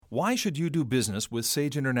Why should you do business with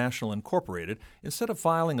Sage International Incorporated instead of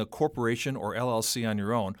filing a corporation or LLC on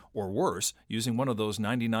your own, or worse, using one of those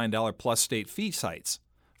 $99 plus state fee sites?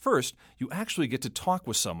 First, you actually get to talk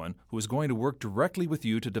with someone who is going to work directly with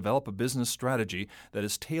you to develop a business strategy that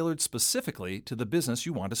is tailored specifically to the business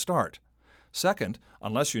you want to start. Second,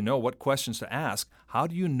 unless you know what questions to ask, how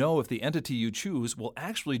do you know if the entity you choose will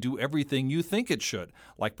actually do everything you think it should,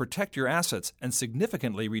 like protect your assets and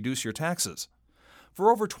significantly reduce your taxes? For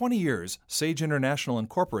over 20 years, Sage International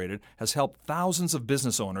Incorporated has helped thousands of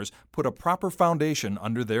business owners put a proper foundation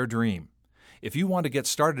under their dream. If you want to get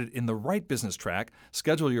started in the right business track,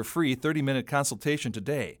 schedule your free 30-minute consultation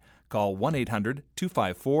today. Call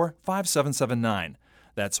 1-800-254-5779.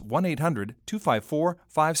 That's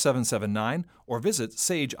 1-800-254-5779 or visit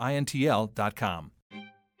sageintl.com.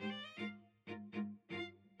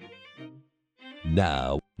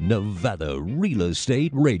 Now, Nevada Real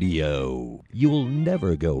Estate Radio. You'll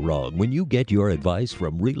never go wrong when you get your advice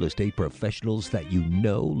from real estate professionals that you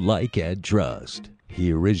know, like, and trust.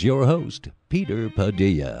 Here is your host, Peter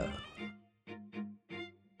Padilla.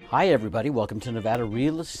 Hi, everybody. Welcome to Nevada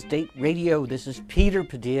Real Estate Radio. This is Peter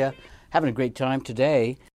Padilla. Having a great time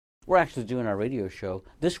today. We're actually doing our radio show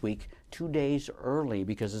this week 2 days early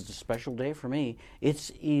because it's a special day for me.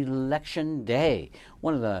 It's Election Day,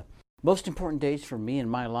 one of the most important days for me in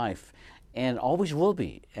my life, and always will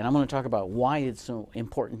be. And I'm going to talk about why it's so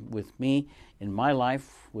important with me in my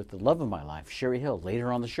life, with the love of my life, Sherry Hill.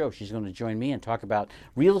 Later on the show, she's going to join me and talk about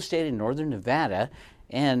real estate in Northern Nevada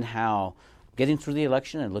and how getting through the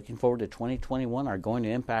election and looking forward to 2021 are going to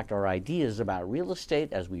impact our ideas about real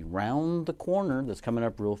estate as we round the corner that's coming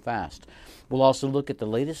up real fast. We'll also look at the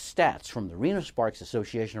latest stats from the Reno Sparks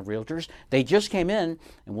Association of Realtors. They just came in,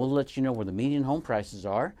 and we'll let you know where the median home prices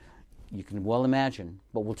are. You can well imagine,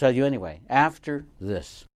 but we'll tell you anyway after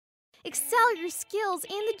this. Excel your skills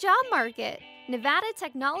in the job market. Nevada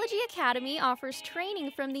Technology Academy offers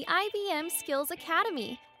training from the IBM Skills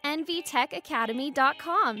Academy.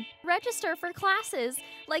 NVTechAcademy.com. Register for classes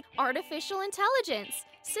like artificial intelligence,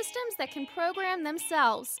 systems that can program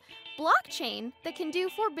themselves, blockchain that can do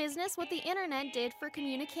for business what the internet did for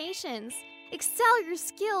communications. Excel your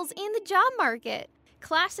skills in the job market.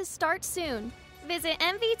 Classes start soon. Visit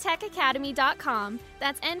NVTechAcademy.com.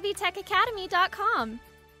 That's NVTechAcademy.com.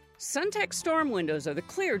 SunTech Storm Windows are the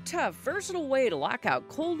clear, tough, versatile way to lock out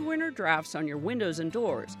cold winter drafts on your windows and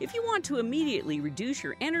doors. If you want to immediately reduce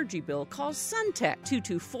your energy bill, call SunTech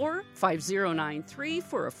 224-5093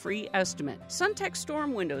 for a free estimate. SunTech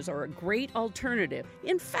Storm Windows are a great alternative.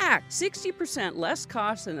 In fact, 60% less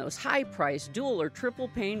cost than those high-priced dual or triple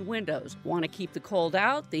pane windows. Want to keep the cold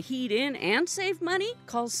out, the heat in, and save money?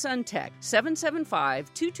 Call SunTech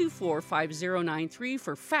 775-224-5093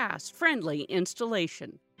 for fast, friendly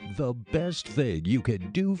installation. The best thing you can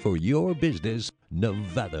do for your business,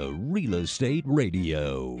 Nevada Real Estate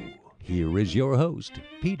Radio. Here is your host,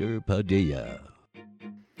 Peter Padilla.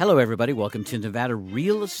 Hello, everybody. Welcome to Nevada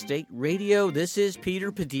Real Estate Radio. This is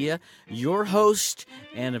Peter Padilla, your host,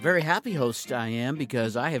 and a very happy host I am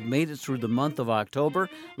because I have made it through the month of October,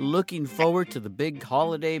 looking forward to the big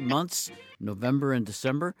holiday months, November and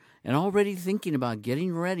December, and already thinking about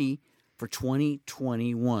getting ready for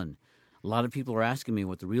 2021. A lot of people are asking me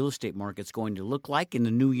what the real estate market's going to look like in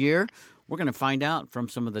the new year. We're going to find out from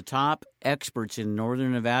some of the top experts in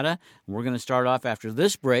Northern Nevada. We're going to start off after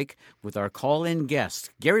this break with our call-in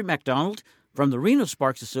guest, Gary McDonald from the Reno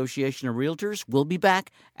Sparks Association of Realtors. We'll be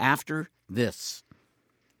back after this.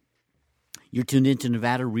 You're tuned into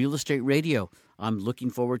Nevada Real Estate Radio. I'm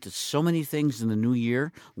looking forward to so many things in the new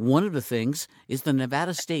year. One of the things is the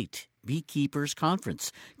Nevada State Beekeepers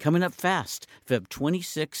Conference coming up fast, Feb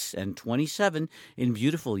 26 and 27 in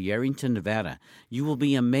beautiful Yerington, Nevada. You will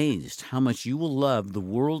be amazed how much you will love the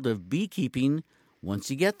world of beekeeping once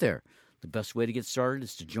you get there. The best way to get started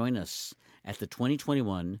is to join us at the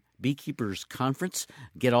 2021 Beekeepers Conference.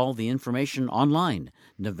 Get all the information online,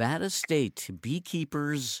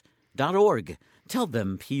 nevadastatebeekeepers.org. Tell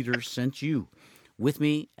them Peter sent you. With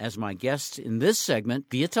me as my guest in this segment,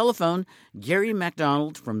 via telephone, Gary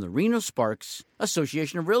McDonald from the Reno Sparks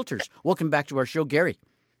Association of Realtors. Welcome back to our show, Gary.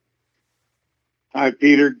 Hi,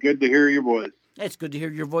 Peter. Good to hear your voice. It's good to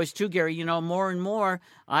hear your voice, too, Gary. You know, more and more,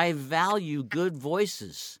 I value good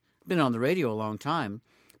voices. I've been on the radio a long time.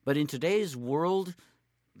 But in today's world,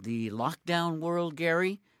 the lockdown world,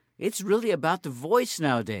 Gary, it's really about the voice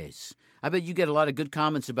nowadays. I bet you get a lot of good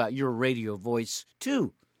comments about your radio voice,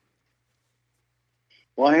 too.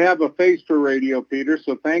 Well, I have a face for radio, Peter,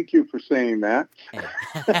 so thank you for saying that.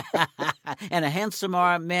 And a handsome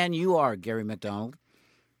man you are, Gary McDonald.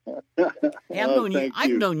 Hey,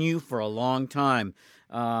 I've known you for a long time.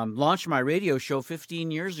 launched my radio show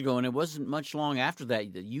 15 years ago, and it wasn't much long after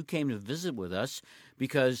that you came to visit with us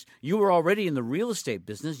because you were already in the real estate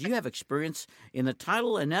business. You have experience in the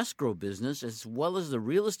title and escrow business as well as the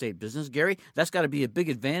real estate business. Gary, that's got to be a big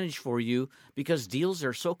advantage for you because deals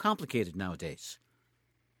are so complicated nowadays.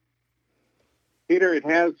 Peter, it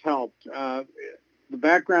has helped. The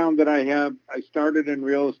background that I have, I started in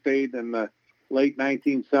real estate in the late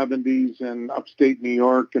 1970s in upstate New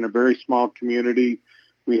York in a very small community.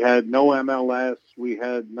 We had no MLS. We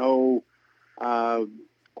had no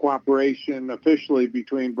cooperation officially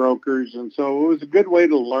between brokers. And so it was a good way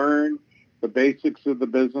to learn the basics of the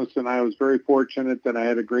business. And I was very fortunate that I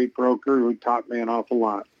had a great broker who taught me an awful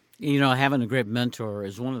lot. You know, having a great mentor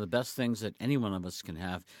is one of the best things that any one of us can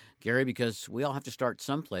have, Gary, because we all have to start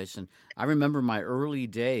someplace. And I remember my early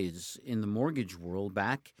days in the mortgage world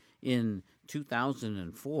back in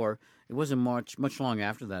 2004. It wasn't much long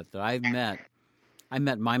after that I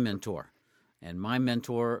met my mentor. And my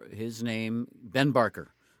mentor, his name, Ben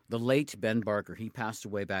Barker, the late Ben Barker. He passed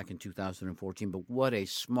away back in 2014, but what a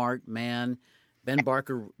smart man Ben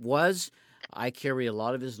Barker was. I carry a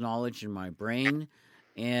lot of his knowledge in my brain,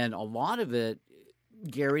 and a lot of it,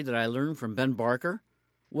 Gary, that I learned from Ben Barker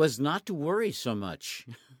was not to worry so much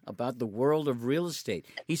about the world of real estate.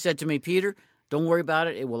 He said to me, Peter, don't worry about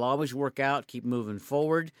it. It will always work out. Keep moving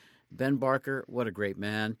forward. Ben Barker, what a great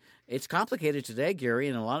man. It's complicated today, Gary,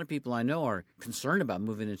 and a lot of people I know are concerned about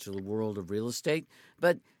moving into the world of real estate.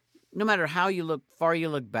 But no matter how far you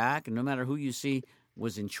look back, and no matter who you see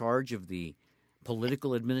was in charge of the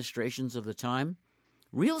political administrations of the time,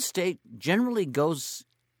 real estate generally goes,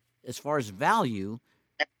 as far as value,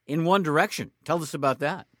 in one direction. Tell us about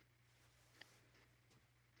that.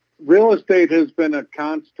 Real estate has been a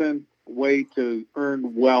constant way to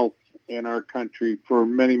earn wealth in our country for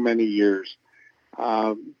many, many years.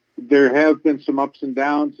 There have been some ups and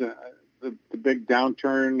downs. The big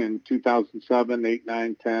downturn in 2007, 8,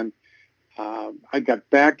 9, 10. I got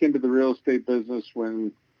back into the real estate business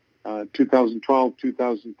when 2012,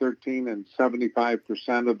 2013, and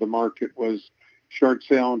 75% of the market was short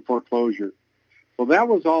sale and foreclosure. Well, that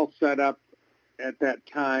was all set up at that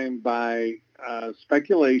time by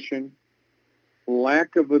speculation,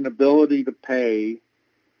 lack of an ability to pay,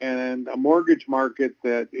 and a mortgage market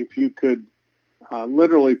that if you could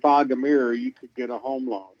literally fog a mirror, you could get a home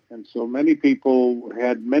loan. And so many people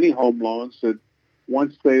had many home loans that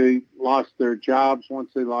once they lost their jobs,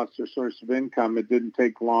 once they lost their source of income, it didn't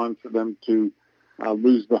take long for them to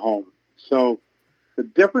lose the home. So the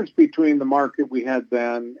difference between the market we had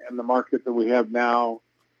then and the market that we have now,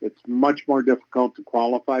 it's much more difficult to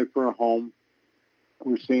qualify for a home.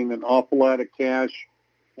 We're seeing an awful lot of cash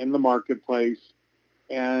in the marketplace,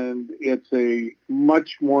 and it's a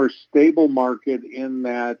much more stable market in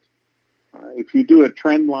that if you do a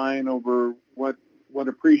trend line over what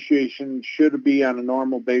appreciation should be on a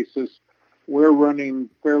normal basis, we're running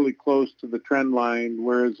fairly close to the trend line,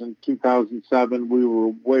 whereas in 2007 we were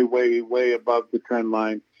way, way, way above the trend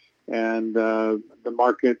line, and the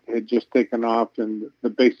market had just taken off, and the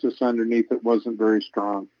basis underneath it wasn't very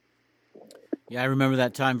strong. Yeah, I remember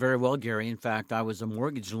that time very well, Gary. In fact, I was a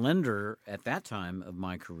mortgage lender at that time of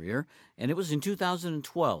my career, and it was in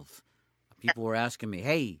 2012. People were asking me,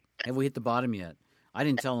 hey, have we hit the bottom yet? I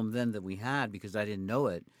didn't tell them then that we had because I didn't know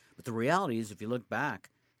it. But the reality is, if you look back,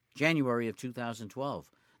 January of 2012,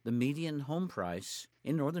 the median home price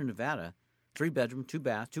in northern Nevada, 3-bedroom,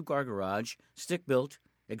 2-bath, 2-car garage, stick-built,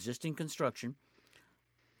 existing construction,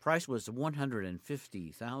 price was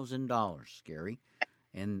 $150,000, Gary.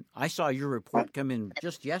 And I saw your report come in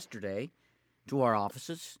just yesterday to our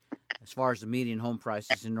offices as far as the median home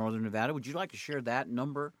prices in northern Nevada. Would you like to share that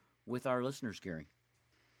number with our listeners, Gary?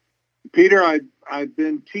 Peter, I've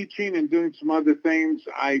been teaching and doing some other things.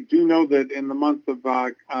 I do know that in the month of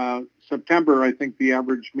September, I think the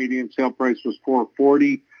average median sale price was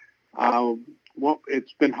 $440.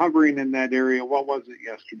 It's been hovering in that area. What was it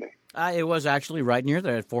yesterday? It was actually right near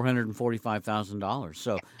there at $445,000.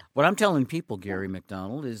 So what I'm telling people, Gary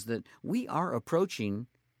McDonald, is that we are approaching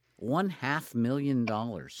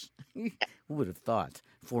 $500,000. Who would have thought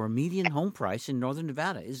for a median home price in northern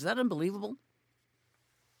Nevada? Is that unbelievable?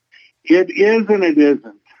 It is and it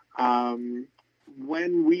isn't.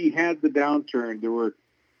 When we had the downturn, there were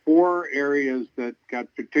 4 areas that got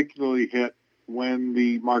particularly hit when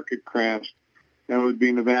the market crashed. That would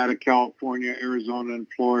be Nevada, California, Arizona, and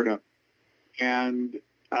Florida. And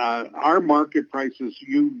our market prices,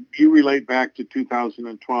 you relate back to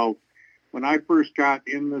 2012. When I first got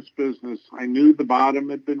in this business, I knew the bottom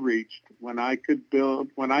had been reached. When I could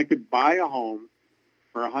buy a home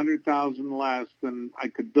for $100,000 less than I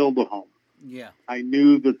could build a home. Yeah. I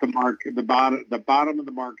knew that the bottom of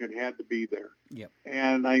the market had to be there. Yep.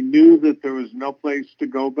 And I knew that there was no place to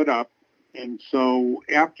go but up. And so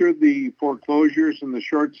after the foreclosures and the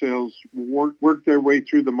short sales worked their way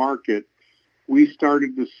through the market, we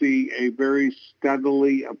started to see a very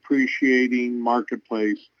steadily appreciating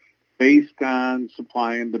marketplace based on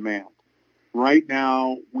supply and demand. Right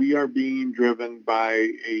now, we are being driven by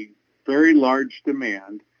a very large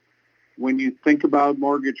demand. When you think about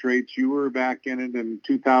mortgage rates, you were back in it in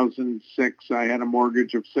 2006. I had a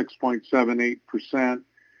mortgage of 6.78%.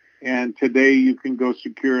 And today you can go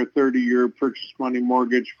secure a 30-year purchase money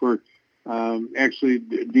mortgage for, actually,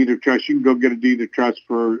 deed of trust. You can go get a deed of trust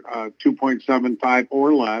for 2.75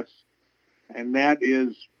 or less. And that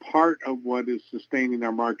is part of what is sustaining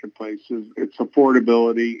our marketplace, is its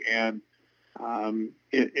affordability. And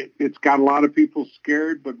it's got a lot of people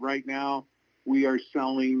scared, but right now we are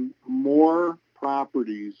selling more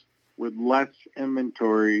properties with less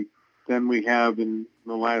inventory than we have in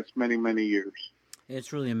the last many, many years.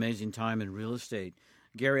 It's really amazing time in real estate.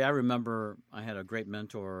 Gary, I remember I had a great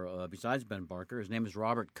mentor besides Ben Barker. His name is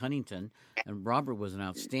Robert Cunnington, and Robert was an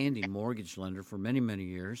outstanding mortgage lender for many, many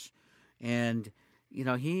years. And, you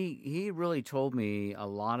know, he really told me a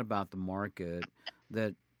lot about the market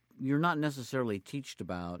that you're not necessarily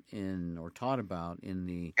taught about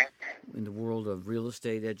in the world of real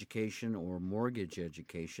estate education or mortgage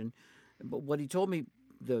education. But what he told me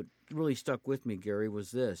that really stuck with me, Gary,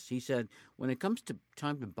 was this. He said, when it comes to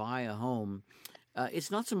time to buy a home,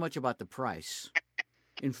 it's not so much about the price.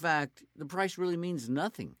 In fact, the price really means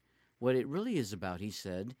nothing. What it really is about, he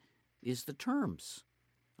said, is the terms.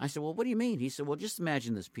 I said, well, what do you mean? He said, well, just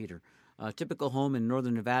imagine this, Peter. A typical home in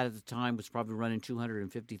northern Nevada at the time was probably running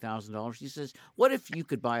 $250,000. He says, what if you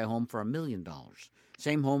could buy a home for $1 million?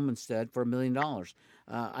 Same home instead for $1 million.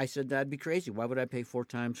 I said, that'd be crazy. Why would I pay 4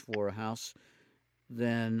 times for a house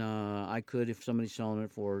than I could if somebody's selling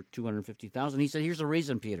it for $250,000? He said, here's the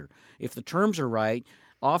reason, Peter. If the terms are right,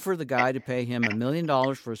 offer the guy to pay him $1 million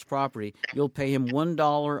for his property. You'll pay him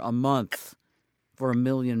 $1 a month for 1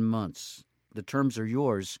 million months. The terms are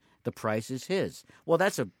yours. The price is his. Well,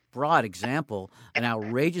 that's a broad example, an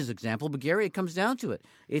outrageous example, but Gary, it comes down to it.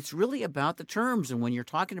 It's really about the terms, and when you're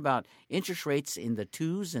talking about interest rates in the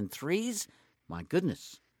 2s and 3s, my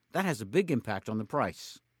goodness, that has a big impact on the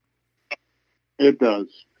price. It does.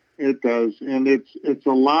 It does, and it's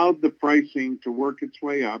allowed the pricing to work its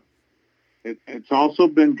way up. It's also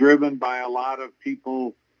been driven by a lot of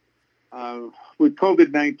people. With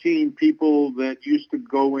COVID-19, people that used to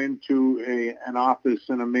go into an office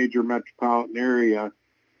in a major metropolitan area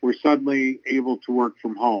were suddenly able to work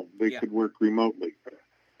from home. They could work remotely.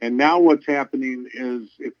 And now what's happening is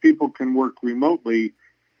if people can work remotely,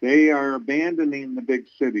 they are abandoning the big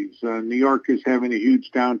cities. New York is having a huge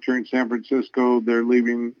downturn. San Francisco, they're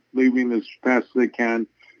leaving as fast as they can.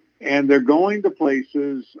 And they're going to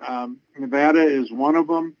places. Nevada is one of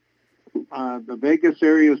them. The Vegas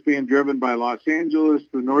area is being driven by Los Angeles.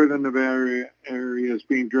 The northern Nevada area is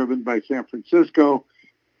being driven by San Francisco.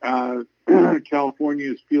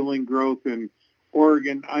 California is fueling growth in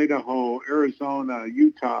Oregon, Idaho, Arizona,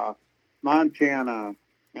 Utah, Montana.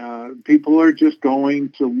 People are just going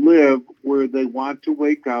to live where they want to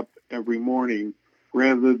wake up every morning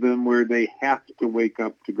rather than where they have to wake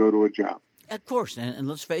up to go to a job. Of course, and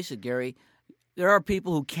let's face it, Gary, there are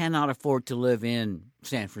people who cannot afford to live in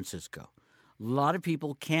San Francisco. A lot of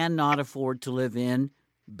people cannot afford to live in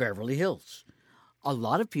Beverly Hills. A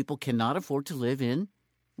lot of people cannot afford to live in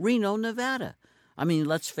Reno, Nevada. I mean,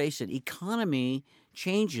 let's face it, economy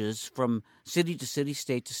changes from city to city,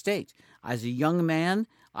 state to state. As a young man,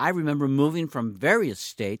 I remember moving from various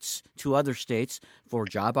states to other states for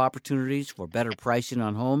job opportunities, for better pricing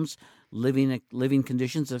on homes, living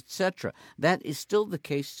conditions, etc. That is still the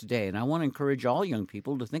case today, and I want to encourage all young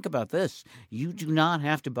people to think about this. You do not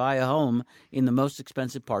have to buy a home in the most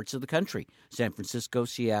expensive parts of the country. San Francisco,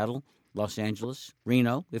 Seattle, Los Angeles,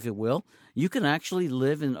 Reno, if it will. You can actually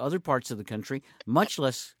live in other parts of the country, much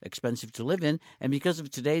less expensive to live in, and because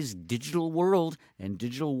of today's digital world and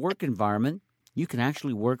digital work environment, you can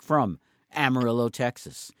actually work from Amarillo,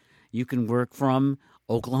 Texas. You can work from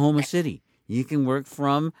Oklahoma City. You can work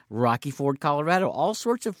from Rocky Ford, Colorado, all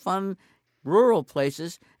sorts of fun rural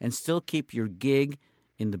places, and still keep your gig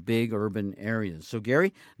in the big urban areas. So,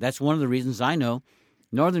 Gary, that's one of the reasons I know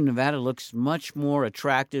Northern Nevada looks much more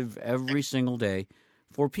attractive every single day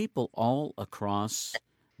for people all across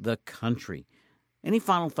the country. Any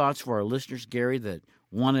final thoughts for our listeners, Gary, that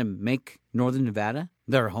want to make Northern Nevada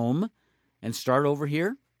their home and start over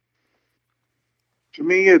here? To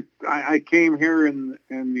me, I came here in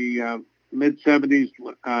the mid-70s,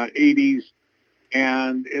 80s.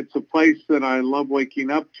 And it's a place that I love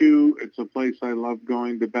waking up to. It's a place I love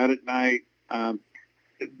going to bed at night.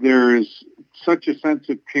 There's such a sense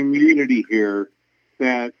of community here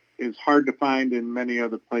that is hard to find in many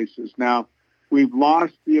other places. Now, we've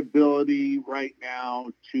lost the ability right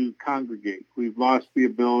now to congregate. We've lost the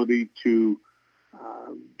ability to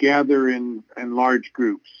gather in large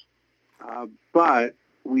groups. But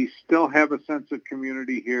we still have a sense of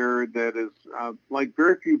community here that is like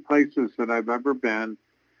very few places that I've ever been,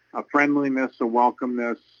 a friendliness, a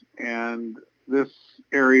welcomeness, and this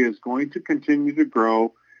area is going to continue to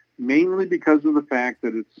grow, mainly because of the fact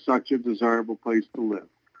that it's such a desirable place to live.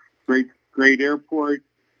 Great airport,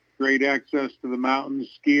 great access to the mountains,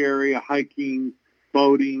 ski area, hiking,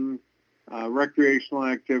 boating, recreational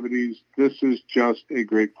activities. This is just a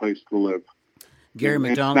great place to live. Gary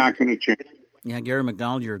McDonald. It's not going to change. Yeah, Gary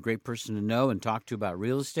McDonald, you're a great person to know and talk to about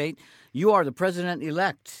real estate. You are the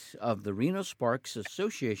president-elect of the Reno Sparks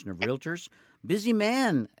Association of Realtors. Busy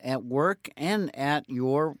man at work and at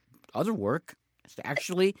your other work,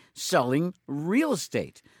 actually selling real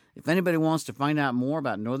estate. If anybody wants to find out more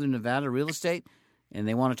about Northern Nevada real estate and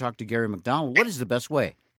they want to talk to Gary McDonald, what is the best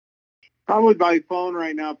way? Probably by phone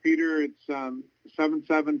right now, Peter. It's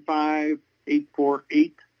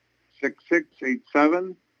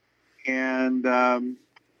 775-848-6687. And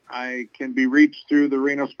I can be reached through the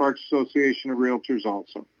Reno Sparks Association of Realtors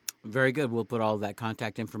also. Very good. We'll put all that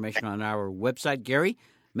contact information on our website. Gary,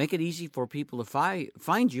 make it easy for people to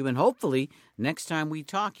find you, and hopefully next time we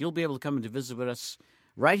talk, you'll be able to come and to visit with us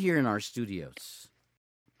right here in our studios.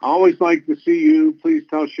 Always like to see you. Please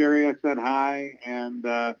tell Sherry I said hi,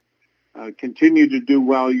 and continue to do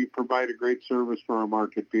well. You provide a great service for our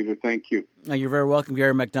market, Peter. Thank you. You're very welcome,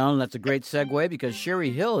 Gary McDonald. That's a great segue because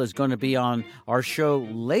Sherry Hill is going to be on our show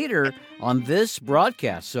later on this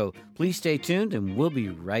broadcast. So please stay tuned, and we'll be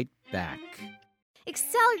right back.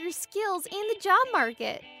 Excel your skills in the job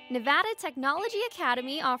market. Nevada Technology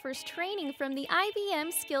Academy offers training from the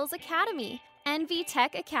IBM Skills Academy.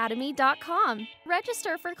 NVTechAcademy.com.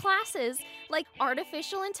 Register for classes like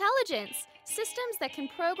artificial intelligence, systems that can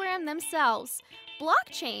program themselves,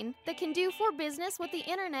 blockchain that can do for business what the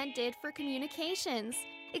internet did for communications.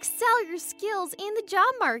 Excel your skills in the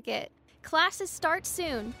job market. Classes start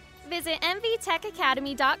soon. Visit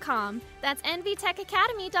NVTechAcademy.com. That's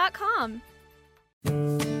NVTechAcademy.com.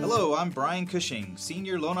 Hello, I'm Brian Cushing,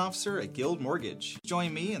 Senior Loan Officer at Guild Mortgage.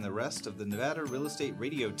 Join me and the rest of the Nevada Real Estate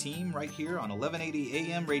Radio team right here on 1180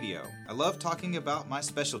 AM radio. I love talking about my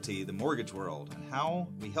specialty, the mortgage world, and how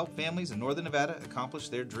we help families in Northern Nevada accomplish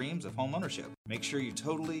their dreams of home ownership. Make sure you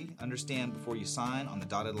totally understand before you sign on the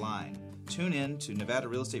dotted line. Tune in to Nevada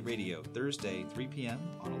Real Estate Radio, Thursday, 3 p.m.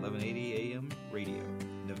 on 1180 AM radio.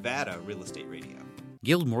 Nevada Real Estate Radio.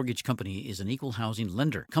 Guild Mortgage Company is an equal housing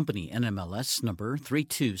lender. Company NMLS number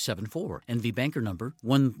 3274. NV Banker number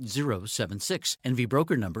 1076. NV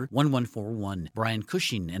Broker number 1141. Brian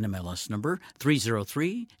Cushing NMLS number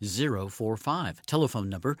 303045. Telephone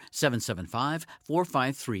number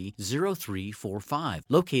 775-453-0345.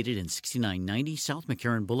 Located in 6990 South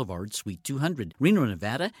McCarran Boulevard, Suite 200, Reno,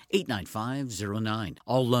 Nevada 89509.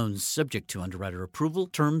 All loans subject to underwriter approval.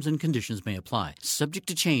 Terms and conditions may apply. Subject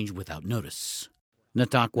to change without notice.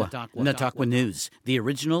 Natakwa News, the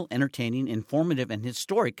original, entertaining, informative, and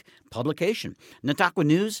historic publication. Natakwa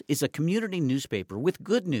News is a community newspaper with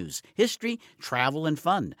good news, history, travel, and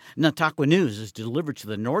fun. Natakwa News is delivered to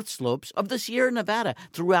the north slopes of the Sierra Nevada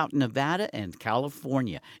throughout Nevada and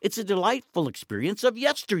California. It's a delightful experience of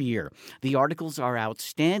yesteryear. The articles are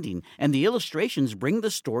outstanding, and the illustrations bring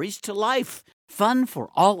the stories to life. Fun for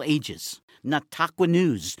all ages. Natakwa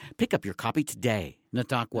News. Pick up your copy today.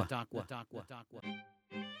 Natakwa.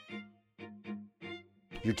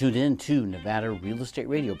 You're tuned in to Nevada Real Estate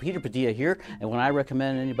Radio. Peter Padilla here, and when I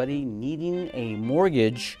recommend anybody needing a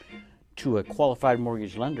mortgage to a qualified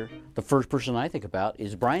mortgage lender, the first person I think about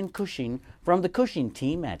is Brian Cushing from the Cushing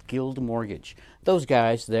team at Guild Mortgage. Those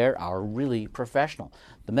guys there are really professional.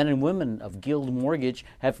 The men and women of Guild Mortgage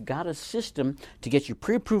have got a system to get you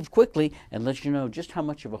pre-approved quickly and let you know just how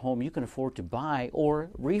much of a home you can afford to buy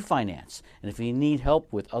or refinance. And if you need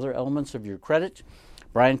help with other elements of your credit,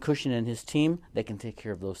 Brian Cushing and his team, they can take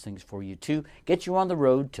care of those things for you too. Get you on the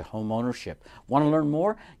road to home ownership. Want to learn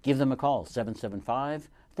more? Give them a call,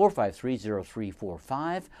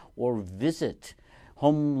 775-453-0345, or visit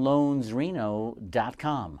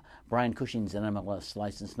homeloansreno.com. Brian Cushing's NMLS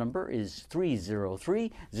license number is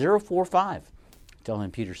 303045. Tell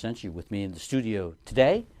him Peter sent you. With me in the studio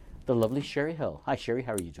today, the lovely Sherry Hill. Hi, Sherry.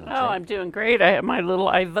 How are you doing Oh, today? I'm doing great. I have my little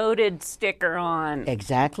I voted sticker on.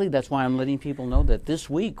 Exactly. That's why I'm letting people know that this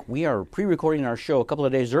week we are pre-recording our show a couple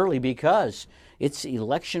of days early because it's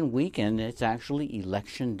election weekend. It's actually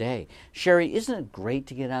election day. Sherry, isn't it great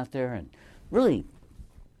to get out there and really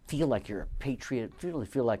feel like you're a patriot, really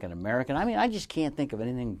feel like an American? I mean, I just can't think of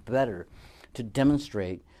anything better to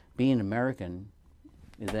demonstrate being American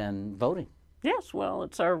than voting. Yes, well,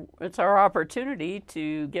 it's our opportunity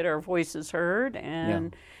to get our voices heard,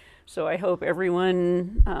 and so I hope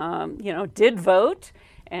everyone did vote,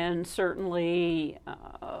 and certainly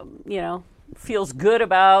feels good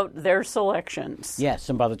about their selections. Yes,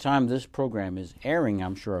 and by the time this program is airing,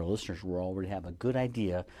 I'm sure our listeners will already have a good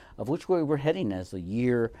idea of which way we're heading as the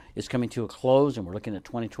year is coming to a close, and we're looking at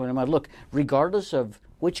 2020. Look, regardless of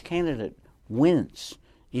which candidate wins,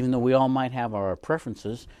 even though we all might have our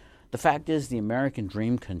preferences, the fact is the American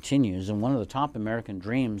dream continues, and one of the top American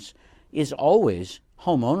dreams is always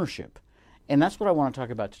home ownership. And that's what I want to talk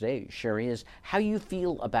about today, Sherry, is how you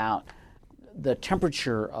feel about the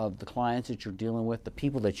temperature of the clients that you're dealing with, the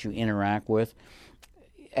people that you interact with,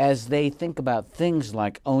 as they think about things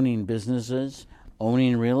like owning businesses,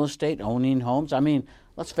 owning real estate, owning homes. I mean,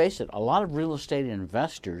 let's face it, a lot of real estate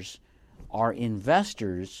investors are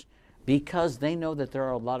investors because they know that there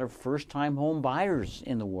are a lot of first-time home buyers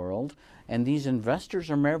in the world, and these investors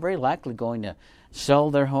are very likely going to sell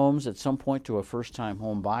their homes at some point to a first-time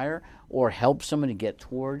home buyer or help somebody get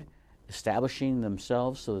toward establishing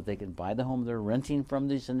themselves so that they can buy the home they're renting from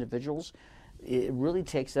these individuals. It really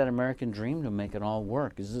takes that American dream to make it all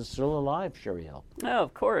work. Is this still alive, Sherry Hill? Oh,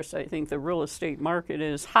 of course. I think the real estate market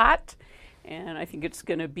is hot. And I think it's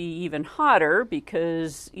going to be even hotter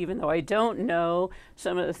because even though I don't know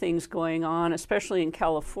some of the things going on, especially in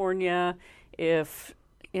California, if,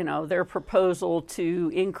 their proposal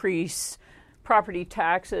to increase property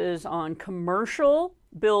taxes on commercial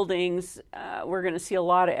buildings, we're going to see a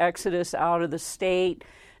lot of exodus out of the state,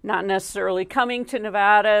 not necessarily coming to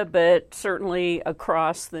Nevada, but certainly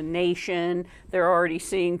across the nation. They're already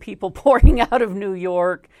seeing people pouring out of New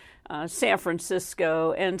York, San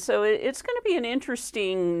Francisco, and so it's going to be an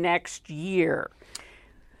interesting next year.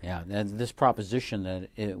 Yeah, this proposition that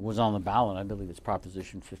it was on the ballot, I believe it's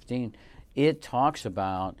Proposition 15, it talks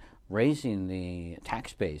about raising the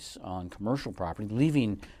tax base on commercial property,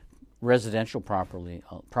 leaving residential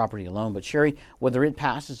property alone. But Sherry, whether it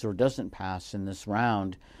passes or doesn't pass in this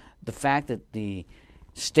round, the fact that the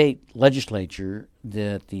state legislature,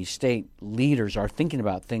 that the state leaders are thinking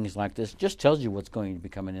about things like this just tells you what's going to be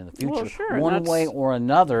coming in the future. Well, sure, one way or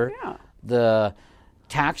another, yeah. The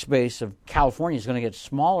tax base of California is going to get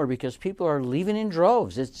smaller because people are leaving in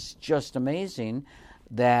droves. It's just amazing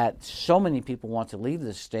that so many people want to leave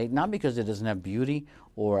this state, not because it doesn't have beauty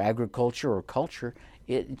or agriculture or culture.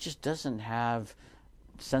 It just doesn't have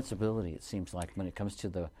sensibility, it seems like, when it comes to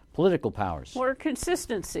the political powers. Or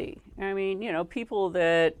consistency. I mean, people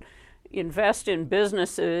that invest in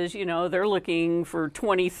businesses, they're looking for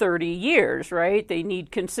 20, 30 years, right? They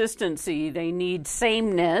need consistency. They need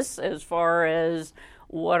sameness as far as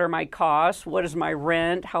what are my costs, what is my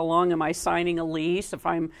rent, how long am I signing a lease. If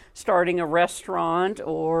I'm starting a restaurant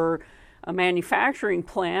or a manufacturing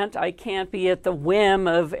plant, I can't be at the whim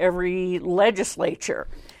of every legislature.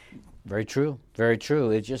 Very true. Very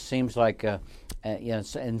true. It just seems like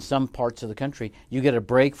in some parts of the country, you get a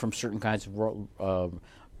break from certain kinds of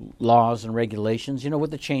laws and regulations,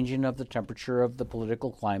 with the changing of the temperature of the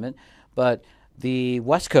political climate. But the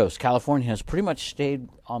West Coast, California, has pretty much stayed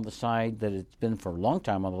on the side that it's been for a long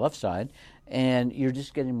time, on the left side, and you're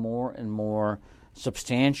just getting more and more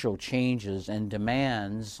substantial changes and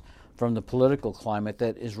demands from the political climate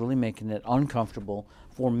that is really making it uncomfortable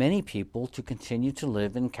for many people to continue to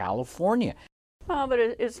live in California. Well, but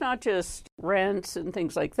it's not just rents and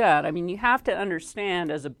things like that. I mean, you have to understand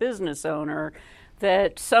as a business owner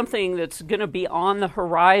that something that's going to be on the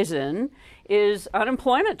horizon is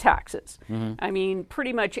unemployment taxes. Mm-hmm. I mean,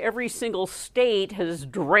 pretty much every single state has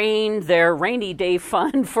drained their rainy day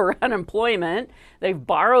fund for unemployment. They've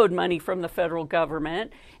borrowed money from the federal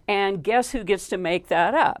government. And guess who gets to make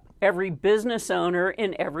that up? Every business owner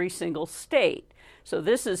in every single state. So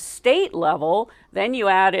this is state level, then you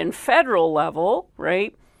add in federal level,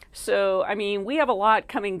 right? So, I mean, we have a lot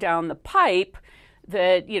coming down the pipe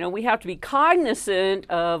that, we have to be cognizant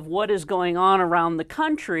of what is going on around the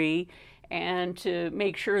country and to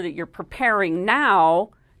make sure that you're preparing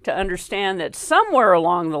now to understand that somewhere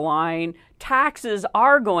along the line, taxes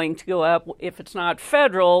are going to go up. If it's not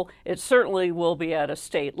federal, it certainly will be at a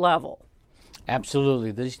state level.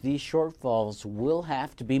 Absolutely. These shortfalls will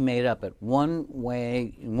have to be made up in one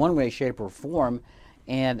way, shape, or form.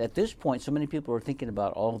 And at this point, so many people are thinking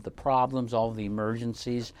about all of the problems, all of the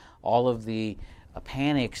emergencies, all of the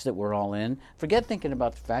panics that we're all in. Forget thinking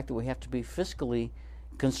about the fact that we have to be fiscally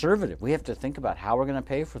conservative. We have to think about how we're going to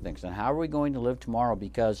pay for things and how are we going to live tomorrow,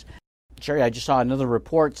 because, Sherry, I just saw another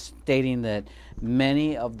report stating that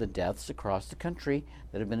many of the deaths across the country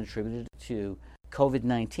that have been attributed to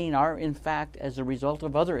COVID-19 are, in fact, as a result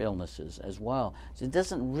of other illnesses as well. So it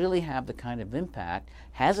doesn't really have the kind of impact,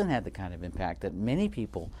 hasn't had the kind of impact that many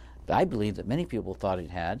people, I believe that many people thought it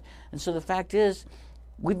had. And so the fact is,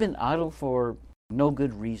 we've been idle for no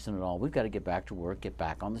good reason at all. We've got to get back to work, get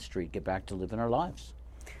back on the street, get back to living our lives.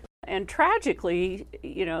 And tragically,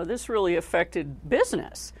 this really affected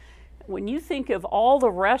business. When you think of all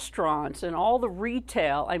the restaurants and all the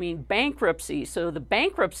retail, bankruptcy, so the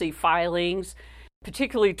bankruptcy filings,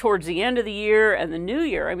 particularly towards the end of the year and the new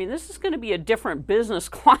year, this is going to be a different business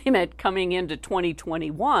climate coming into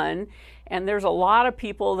 2021, and there's a lot of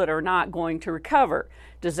people that are not going to recover.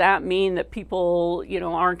 Does that mean that people,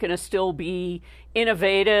 aren't going to still be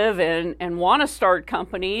innovative and want to start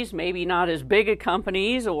companies, maybe not as big a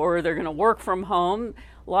companies, or they're going to work from home?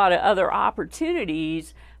 A lot of other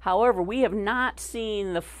opportunities. However, we have not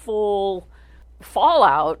seen the full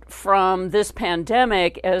fallout from this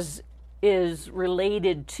pandemic as is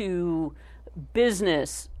related to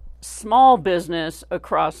business, small business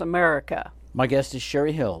across America. My guest is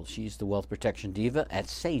Sherry Hill. She's the Wealth Protection Diva at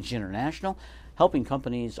Sage International, helping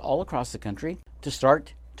companies all across the country to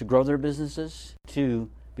start to grow their businesses, to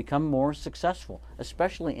become more successful,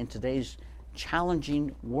 especially in today's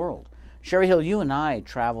challenging world. Sherry Hill, you and I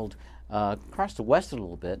traveled across the West a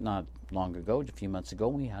little bit, not long ago, a few months ago.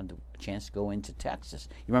 We had a chance to go into Texas.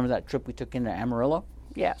 You remember that trip we took into Amarillo?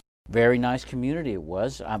 Yes. Very nice community it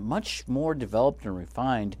was, much more developed and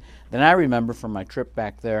refined than I remember from my trip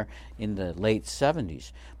back there in the late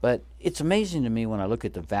 70s. But it's amazing to me when I look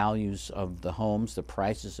at the values of the homes, the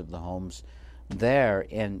prices of the homes there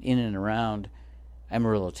and in and around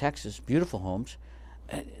Amarillo, Texas, beautiful homes.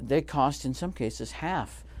 They cost, in some cases,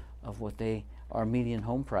 half of what they are median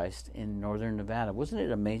home priced in northern Nevada. Wasn't it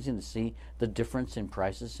amazing to see the difference in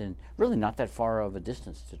prices and really not that far of a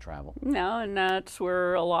distance to travel? No, and that's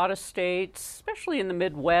where a lot of states, especially in the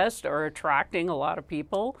Midwest, are attracting a lot of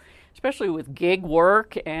people, especially with gig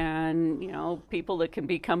work and, people that can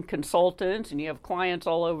become consultants, and you have clients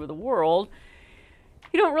all over the world.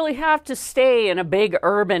 You don't really have to stay in a big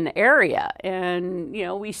urban area. And,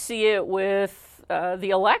 we see it with the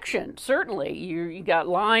election, certainly. You got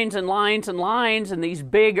lines and lines and lines in these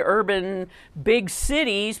big urban, big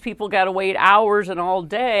cities. People got to wait hours and all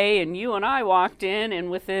day. And you and I walked in,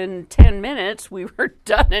 and within 10 minutes, we were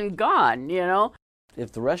done and gone,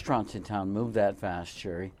 If the restaurants in town moved that fast,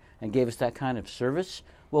 Sherry, and gave us that kind of service,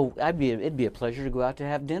 well, it'd be a pleasure to go out to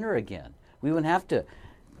have dinner again. We wouldn't have to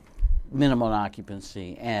minimum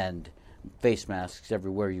occupancy and face masks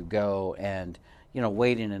everywhere you go and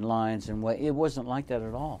waiting in lines and it wasn't like that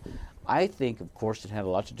at all. I think, of course, it had a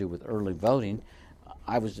lot to do with early voting.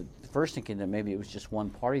 I was first thinking that maybe it was just one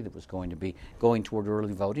party that was going to be going toward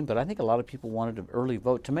early voting, but I think a lot of people wanted to early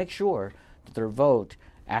vote to make sure that their vote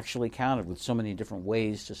actually counted. With so many different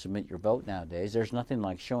ways to submit your vote nowadays, there's nothing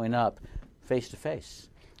like showing up face to face.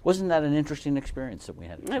 Wasn't that an interesting experience that we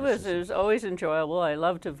had? It was always enjoyable. I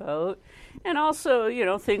love to vote. And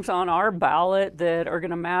also, things on our ballot that are going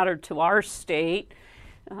to matter to our state.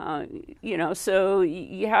 So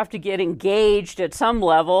you have to get engaged at some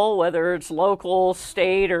level, whether it's local,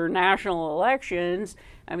 state, or national elections.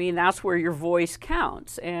 That's where your voice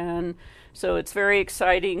counts. And so it's very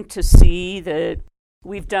exciting to see that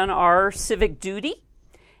we've done our civic duty,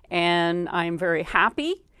 and I'm very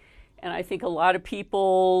happy. And I think a lot of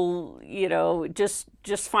people, just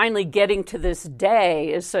finally getting to this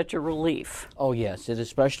day is such a relief. Oh, yes, it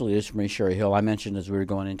especially is for me, Sherry Hill. I mentioned as we were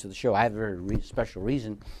going into the show, I have a very special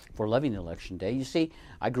reason for loving Election Day. You see,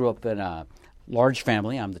 I grew up in a large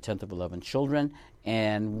family. I'm the 10th of 11 children,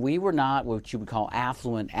 and we were not what you would call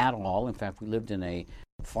affluent at all. In fact, we lived in a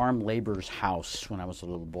farm laborer's house when I was a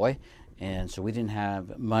little boy, and so we didn't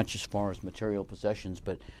have much as far as material possessions.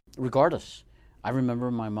 But regardless, I remember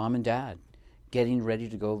my mom and dad getting ready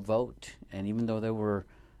to go vote, and even though there were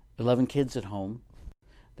 11 kids at home,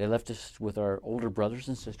 they left us with our older brothers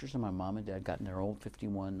and sisters, and my mom and dad got in their old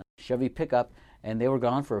 51 Chevy pickup, and they were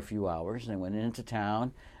gone for a few hours, and they went into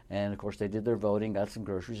town, and of course they did their voting, got some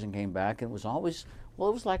groceries, and came back, and it was always, it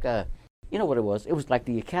was like a, you know what it was? It was like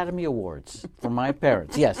the Academy Awards for my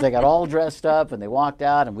parents. Yes, they got all dressed up, and they walked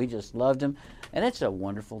out, and we just loved them. And it's a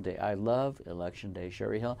wonderful day. I love Election Day,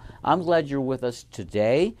 Sherry Hill. I'm glad you're with us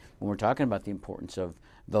today when we're talking about the importance of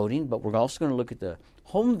voting, but we're also going to look at the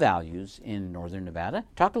home values in northern Nevada,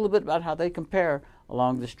 talk a little bit about how they compare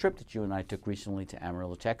along this trip that you and I took recently to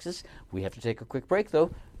Amarillo, Texas. We have to take a quick break,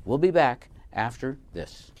 though. We'll be back after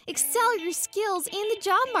this. Excel your skills in the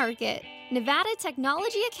job market. Nevada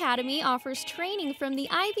Technology Academy offers training from the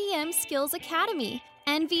IBM Skills Academy.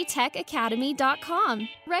 NVTechAcademy.com.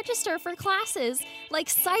 Register for classes like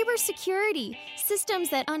cybersecurity, systems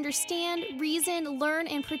that understand, reason, learn,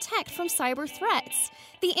 and protect from cyber threats.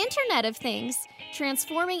 The Internet of Things,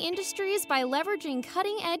 transforming industries by leveraging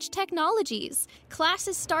cutting-edge technologies.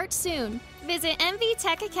 Classes start soon. Visit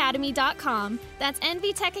NVTechAcademy.com. That's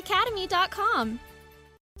NVTechAcademy.com.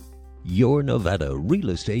 Your Nevada Real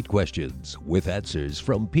Estate Questions with answers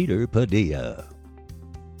from Peter Padilla.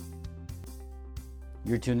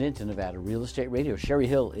 You're tuned in to Nevada Real Estate Radio. Sherry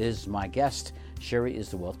Hill is my guest. Sherry is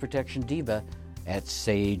the wealth protection diva at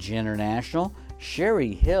Sage International.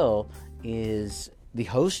 Sherry Hill is the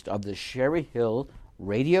host of the Sherry Hill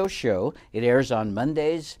Radio Show. It airs on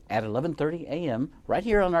Mondays at 11:30 a.m. right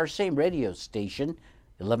here on our same radio station,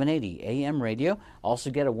 1180 a.m. radio. Also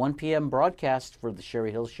get a 1 p.m. broadcast for the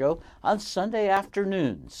Sherry Hill Show on Sunday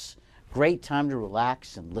afternoons. Great time to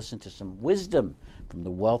relax and listen to some wisdom from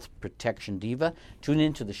the Wealth Protection Diva. Tune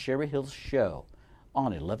in to the Sherry Hill Show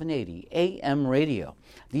on 1180 a.m. radio.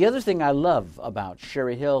 The other thing I love about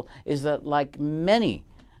Sherry Hill is that, like many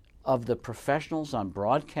of the professionals on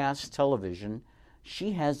broadcast television,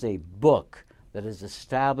 she has a book that has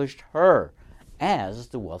established her as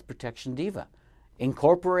the Wealth Protection Diva.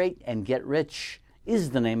 Incorporate and Get Rich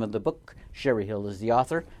is the name of the book. Sherry Hill is the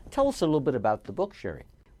author. Tell us a little bit about the book, Sherry.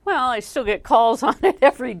 Well, I still get calls on it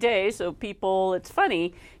every day, so people, it's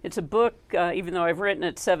funny. It's a book, even though I've written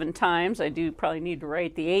it 7 times, I do probably need to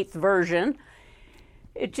write the 8th version.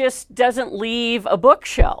 It just doesn't leave a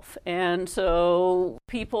bookshelf. And so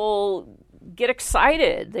people get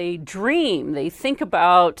excited, they dream, they think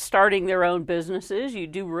about starting their own businesses. You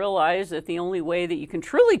do realize that the only way that you can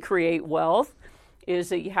truly create wealth is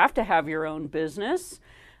that you have to have your own business.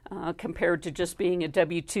 Compared to just being a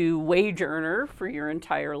W-2 wage earner for your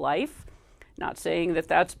entire life. Not saying that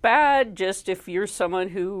that's bad, just if you're someone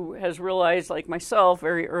who has realized, like myself,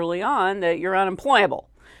 very early on, that you're unemployable.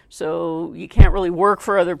 So you can't really work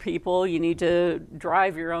for other people. You need to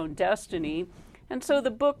drive your own destiny. And so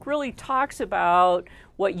the book really talks about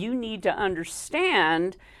what you need to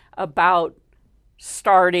understand about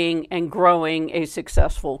starting and growing a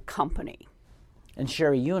successful company. And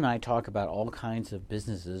Sherry, you and I talk about all kinds of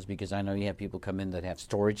businesses because I know you have people come in that have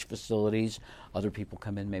storage facilities. Other people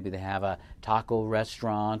come in, maybe they have a taco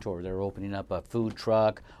restaurant, or they're opening up a food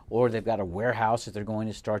truck, or they've got a warehouse that they're going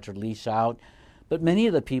to start to lease out. But many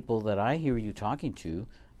of the people that I hear you talking to,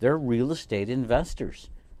 they're real estate investors.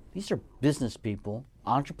 These are business people,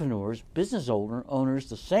 entrepreneurs, business owners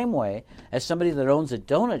the same way as somebody that owns a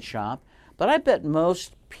donut shop. But I bet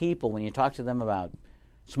most people, when you talk to them about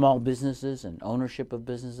small businesses and ownership of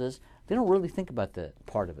businesses, they don't really think about that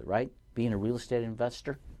part of it, right? Being a real estate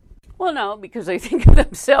investor? Well, no, because they think of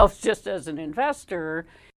themselves just as an investor.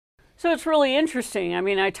 So it's really interesting. I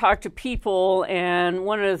mean, I talk to people, and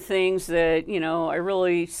one of the things that, I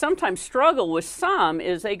really sometimes struggle with some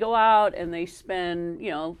is they go out and they spend,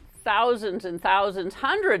 thousands and thousands,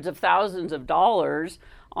 hundreds of thousands of dollars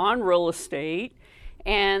on real estate,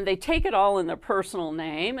 and they take it all in their personal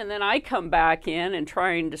name, and then I come back in and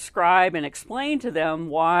try and describe and explain to them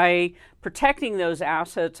why protecting those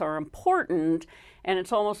assets are important, and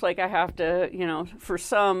it's almost like I have to, for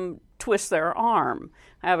some, twist their arm.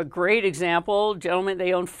 I have a great example. Gentlemen,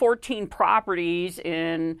 they own 14 properties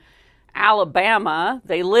in Alabama.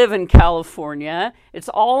 They live in California. It's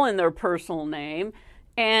all in their personal name.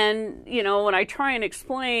 And, when I try and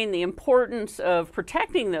explain the importance of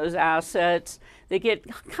protecting those assets, they get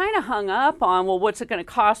kind of hung up on, well, what's it going to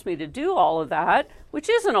cost me to do all of that, which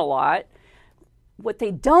isn't a lot. What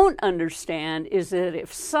they don't understand is that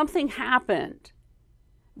if something happened,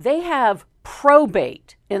 they have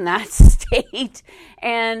probate in that state,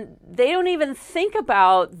 and they don't even think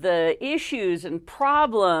about the issues and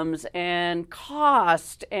problems and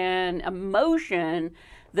cost and emotion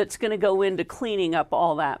that's going to go into cleaning up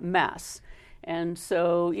all that mess. And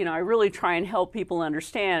so, I really try and help people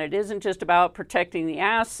understand it isn't just about protecting the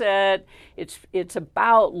asset. It's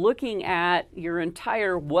about looking at your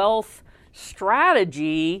entire wealth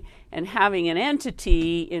strategy, and having an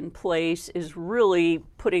entity in place is really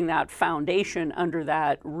putting that foundation under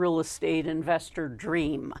that real estate investor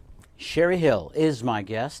dream. Sherry Hill is my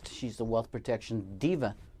guest. She's the wealth protection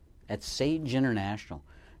diva at Sage International.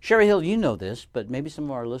 Sherry Hill, you know this, but maybe some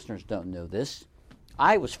of our listeners don't know this.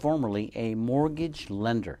 I was formerly a mortgage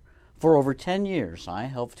lender For over 10 years, I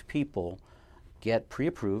helped people get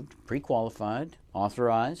pre-approved, pre-qualified,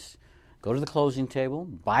 authorized, go to the closing table,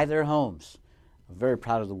 buy their homes. I'm very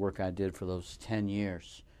proud of the work I did for those 10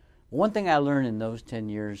 years. One thing I learned in those 10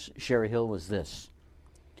 years, Sherry Hill, was this.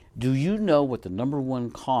 Do you know what the number one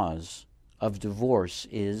cause of divorce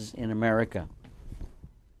is in America?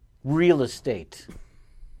 Real estate.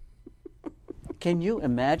 Can you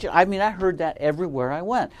imagine? I mean, I heard that everywhere I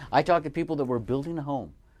went. I talked to people that were building a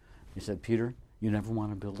home. They said, Peter, you never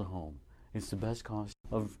want to build a home. It's the best cause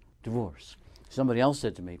of divorce. Somebody else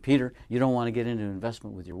said to me, Peter, you don't want to get into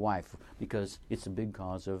investment with your wife because it's a big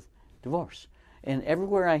cause of divorce. And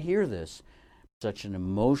everywhere I hear this, it's such an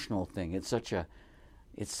emotional thing. It's such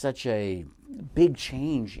a big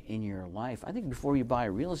change in your life. I think before you buy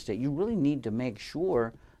real estate, you really need to make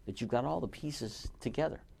sure that you've got all the pieces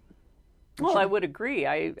together. Well, I would agree.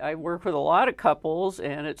 I work with a lot of couples,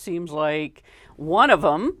 and it seems like one of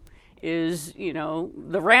them is,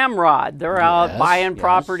 the ramrod. They're out buying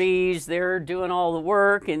properties, they're doing all the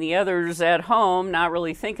work, and the other's at home, not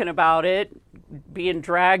really thinking about it, being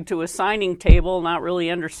dragged to a signing table, not really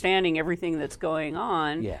understanding everything that's going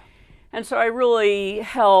on. Yeah. And so I really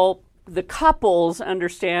help the couples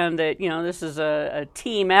understand that, this is a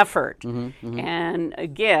team effort. Mm-hmm. And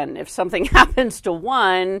again, if something happens to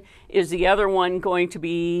one, is the other one going to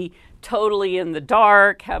be totally in the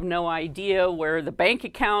dark, have no idea where the bank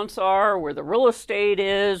accounts are, where the real estate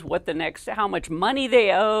is, how much money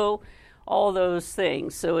they owe, all those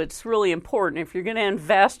things. So it's really important. If you're going to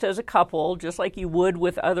invest as a couple, just like you would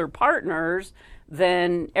with other partners,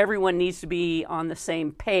 then everyone needs to be on the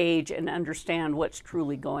same page and understand what's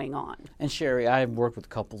truly going on. And Sherry, I've worked with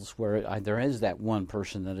couples where there is that one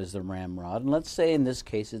person that is the ramrod. And let's say in this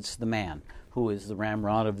case it's the man who is the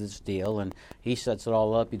ramrod of this deal, and he sets it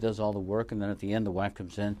all up, he does all the work, and then at the end the wife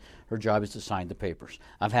comes in. Her job is to sign the papers.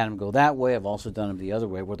 I've had him go that way. I've also done him the other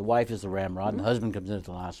way, where the wife is the ramrod and the husband comes in at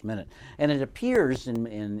the last minute. And it appears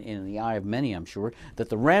in the eye of many, I'm sure, that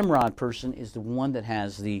the ramrod person is the one that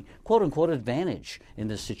has the quote-unquote advantage in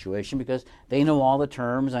this situation because they know all the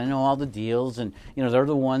terms, I know all the deals, and they're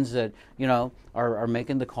the ones that are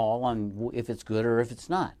making the call on if it's good or if it's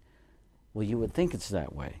not. Well, you would think it's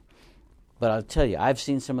that way. But I'll tell you, I've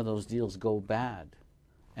seen some of those deals go bad.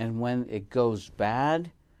 And when it goes bad,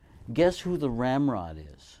 guess who the ramrod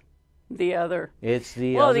is? The other. It's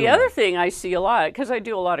the other. Well, the other one. thing I see a lot, because I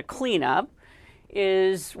do a lot of cleanup,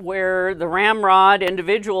 is where the ramrod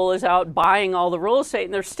individual is out buying all the real estate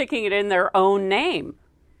and they're sticking it in their own name.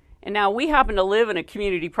 And now we happen to live in a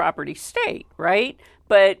community property state, right?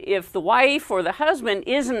 But if the wife or the husband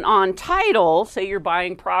isn't on title, say you're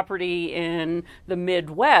buying property in the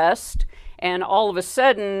Midwest, and all of a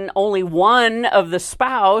sudden only one of the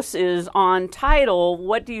spouse is on title,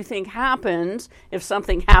 what do you think happens if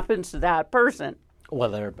something happens to that person? Well,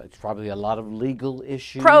 there's probably a lot of legal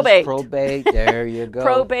issues. Probate, there you go.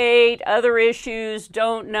 Probate, other issues,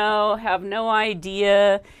 don't know, have no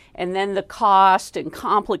idea, and then the cost and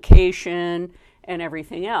complication and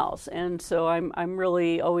everything else. And so I'm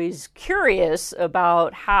really always curious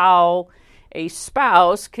about how a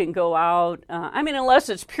spouse can go out, unless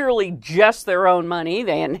it's purely just their own money,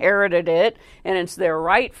 they inherited it, and it's their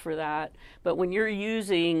right for that. But when you're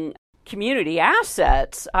using community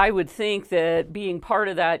assets, I would think that being part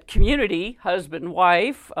of that community, husband,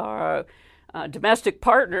 wife, domestic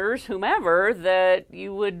partners, whomever, that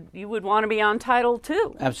you would want to be on title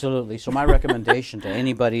too. Absolutely. So my recommendation to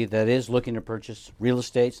anybody that is looking to purchase real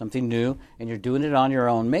estate, something new, and you're doing it on your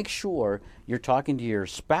own, make sure you're talking to your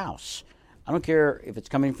spouse. I don't care if it's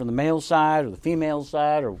coming from the male side or the female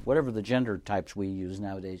side or whatever the gender types we use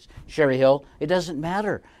nowadays. Sherry Hill, it doesn't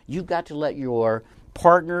matter. You've got to let your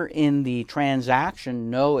partner in the transaction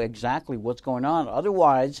know exactly what's going on.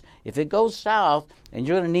 Otherwise, if it goes south and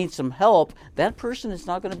you're going to need some help, that person is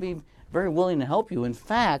not going to be very willing to help you. In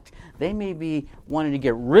fact, they may be wanting to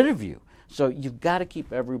get rid of you. So you've got to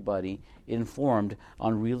keep everybody informed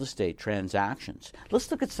on real estate transactions. Let's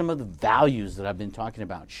look at some of the values that I've been talking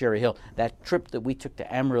about. Sherry Hill, that trip that we took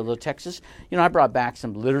to Amarillo, Texas, I brought back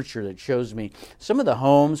some literature that shows me some of the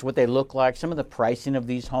homes, what they look like, some of the pricing of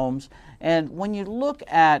these homes. And when you look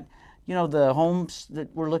at, the homes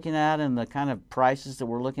that we're looking at and the kind of prices that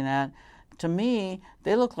we're looking at, to me,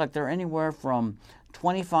 they look like they're anywhere from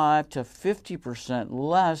 25 to 50%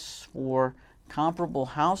 less for comparable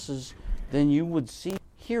houses than you would see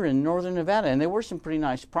here in northern Nevada. And there were some pretty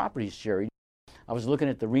nice properties, Sherry. I was looking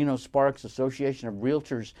at the Reno Sparks Association of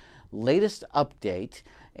Realtors' latest update,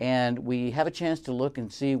 and we have a chance to look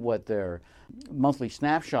and see what their monthly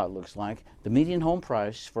snapshot looks like. The median home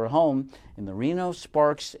price for a home in the Reno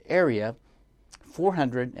Sparks area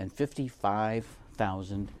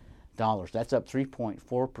 $455,000. That's up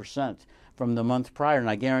 3.4% from the month prior, and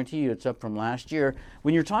I guarantee you it's up from last year.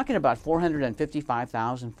 When you're talking about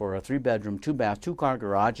 $455,000 for a 3-bedroom, 2-bath, 2-car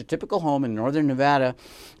garage, a typical home in northern Nevada,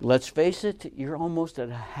 let's face it, you're almost at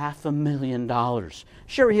 $500,000.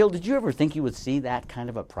 Sherry Hill, did you ever think you would see that kind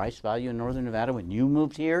of a price value in northern Nevada when you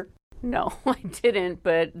moved here? No, I didn't,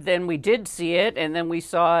 but then we did see it, and then we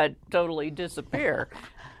saw it totally disappear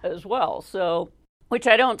as well. So, which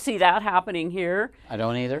I don't see that happening here. I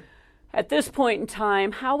don't either. At this point in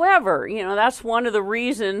time, however, that's one of the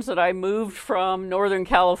reasons that I moved from Northern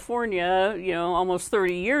California, almost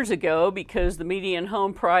 30 years ago, because the median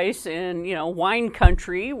home price in, wine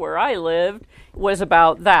country where I lived was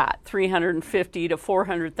about that, $350,000 to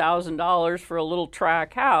 $400,000 for a little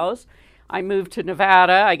tract house. I moved to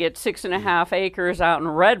Nevada. I get 6.5 acres out in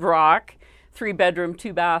Red Rock, 3-bedroom,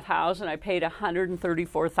 2-bath house, and I paid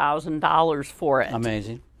 $134,000 for it.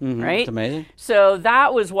 Amazing. Mm-hmm. Right? It's amazing. So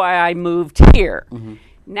that was why I moved here. Mm-hmm.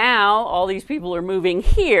 Now all these people are moving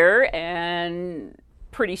here, and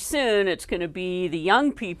pretty soon it's going to be the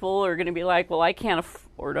young people are going to be like, well, I can't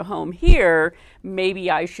afford a home here. Maybe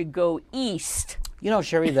I should go east.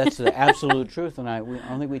 Sherry, that's the absolute truth, and I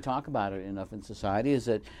don't think we talk about it enough in society, is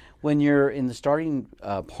that when you're in the starting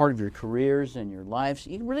part of your careers and your lives,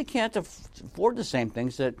 you really can't afford the same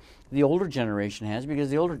things that the older generation has,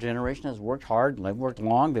 because the older generation has worked hard, they've worked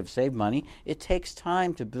long, they've saved money. It takes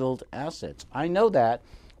time to build assets. I know that.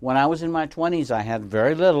 When I was in my 20s, I had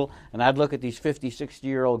very little, and I'd look at these 50,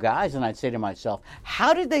 60-year-old guys, and I'd say to myself,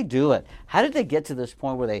 how did they do it? How did they get to this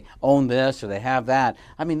point where they own this or they have that?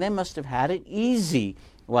 I mean, they must have had it easy.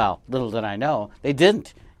 Well, little did I know, they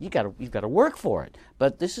didn't. You've got to work for it.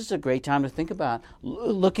 But this is a great time to think about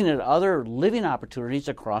looking at other living opportunities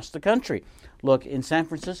across the country. Look, in San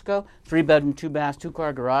Francisco, 3-bedroom, 2-bath,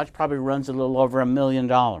 2-car garage probably runs a little over $1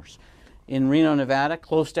 million. In Reno, Nevada,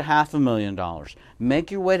 close to $500,000. Make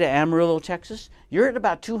your way to Amarillo, Texas. You're at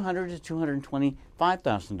about $200,000 to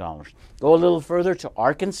 $225,000. Go a little further to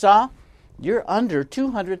Arkansas. You're under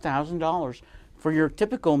 $200,000 for your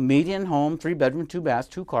typical median home, 3-bedroom, 2-bath,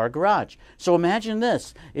 2-car garage. So imagine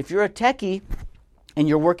this. If you're a techie and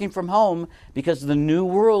you're working from home because the new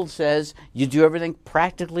world says you do everything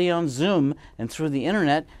practically on Zoom and through the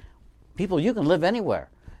internet, people, you can live anywhere.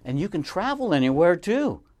 And you can travel anywhere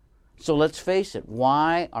too. So let's face it,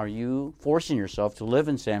 why are you forcing yourself to live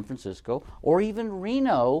in San Francisco or even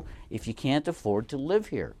Reno if you can't afford to live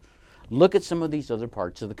here? Look at some of these other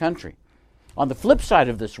parts of the country. On the flip side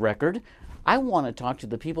of this record, I want to talk to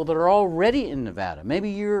the people that are already in Nevada. Maybe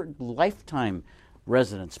you're lifetime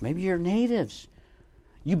residents. Maybe you're natives.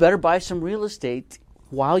 You better buy some real estate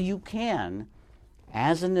while you can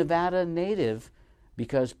as a Nevada native,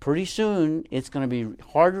 because pretty soon it's going to be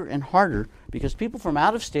harder and harder because people from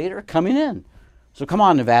out of state are coming in. So come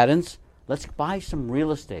on, Nevadans, let's buy some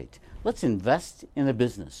real estate. Let's invest in a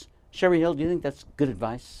business. Sherry Hill, do you think that's good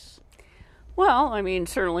advice? Well, I mean,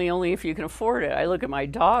 certainly only if you can afford it. I look at my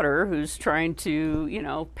daughter who's trying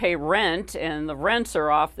to, pay rent, and the rents are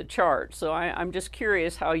off the chart. So I'm just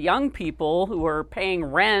curious how young people who are paying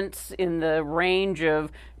rents in the range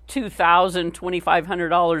of $2,000,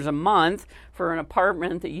 $2,500 a month for an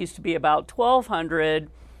apartment that used to be about $1,200,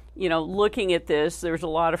 looking at this, there's a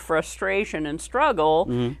lot of frustration and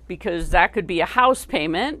struggle because that could be a house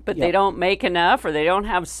payment, but they don't make enough or they don't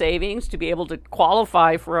have savings to be able to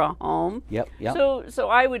qualify for a home. Yep. So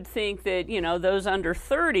I would think that, those under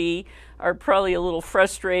 30 are probably a little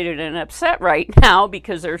frustrated and upset right now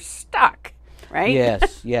because they're stuck. Right?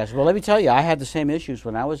 Yes. Well, let me tell you, I had the same issues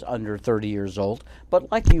when I was under 30 years old. But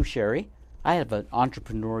like you, Sherry, I have an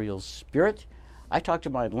entrepreneurial spirit. I talked to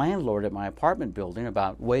my landlord at my apartment building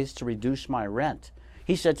about ways to reduce my rent.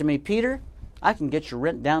 He said to me, Peter, I can get your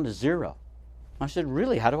rent down to 0. I said,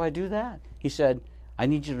 really? How do I do that? He said, I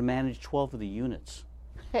need you to manage 12 of the units.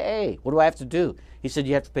 Hey, what do I have to do? He said,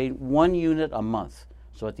 you have to pay 1 unit a month.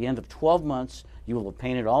 So at the end of 12 months, you will have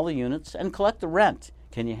painted all the units and collect the rent.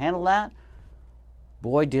 Can you handle that?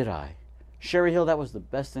 Boy, did I. Sherry Hill, that was the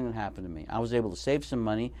best thing that happened to me. I was able to save some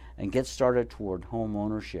money and get started toward home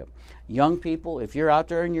ownership. Young people, if you're out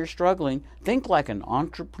there and you're struggling, think like an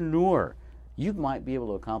entrepreneur. You might be able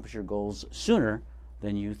to accomplish your goals sooner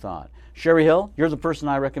than you thought. Sherry Hill, you're the person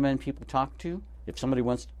I recommend people talk to. If somebody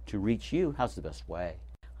wants to reach you, how's the best way?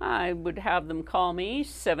 I would have them call me,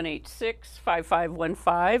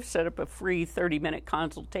 786-5515, set up a free 30-minute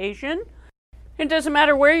consultation. It doesn't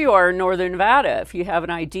matter where you are in northern Nevada. If you have an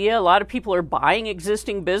idea, a lot of people are buying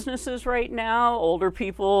existing businesses right now. Older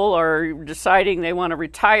people are deciding they want to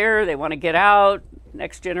retire, they want to get out,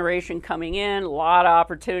 next generation coming in, a lot of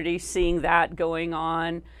opportunities seeing that going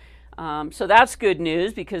on. So that's good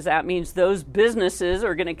news, because that means those businesses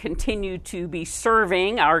are going to continue to be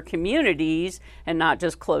serving our communities and not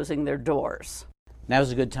just closing their doors.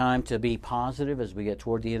 Now's a good time to be positive as we get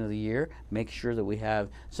toward the end of the year. Make sure that we have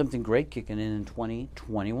something great kicking in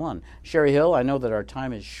 2021. Sherry Hill, I know that our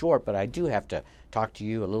time is short, but I do have to talk to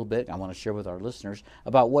you a little bit. I want to share with our listeners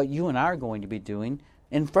about what you and I are going to be doing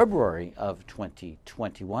in February of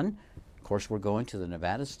 2021. Of course, we're going to the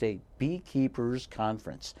Nevada State Beekeepers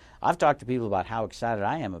Conference. I've talked to people about how excited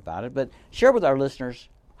I am about it, but share with our listeners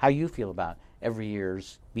how you feel about every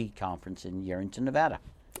year's bee conference in Yerington, Nevada.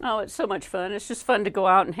 Oh, it's so much fun. It's just fun to go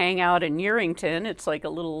out and hang out in Yerington. It's like a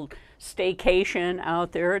little staycation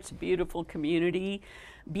out there. It's a beautiful community.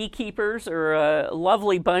 Beekeepers are a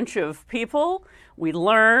lovely bunch of people. We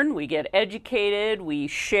learn, we get educated, we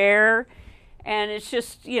share, and it's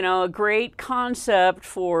just, a great concept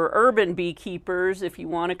for urban beekeepers if you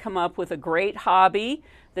want to come up with a great hobby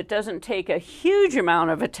that doesn't take a huge amount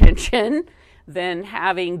of attention. Then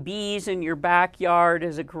having bees in your backyard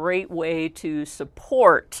is a great way to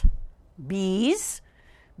support bees,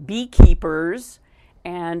 beekeepers,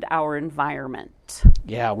 and our environment.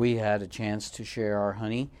 Yeah, we had a chance to share our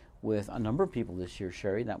honey with a number of people this year,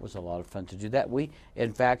 Sherry. That was a lot of fun to do that. We,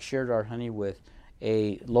 in fact, shared our honey with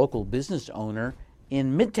a local business owner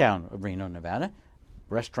in Midtown of Reno, Nevada,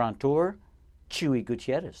 restaurateur Chuy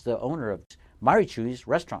Gutierrez, the owner of Mari Chuy's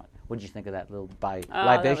restaurant. What did you think of that little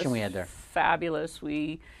libation we had there? Fabulous.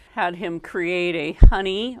 We had him create a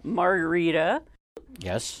honey margarita.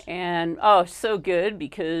 Yes. And, so good,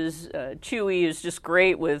 because Chuy is just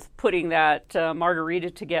great with putting that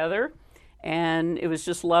margarita together. And it was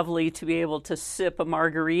just lovely to be able to sip a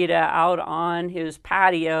margarita out on his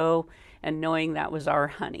patio and knowing that was our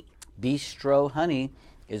honey. Bistro honey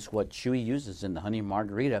is what Chuy uses in the honey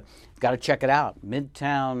margarita. Got to check it out.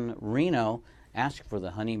 Midtown Reno. Ask for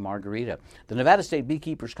the honey margarita. The Nevada State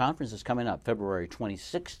Beekeepers Conference is coming up February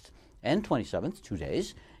 26th and 27th, 2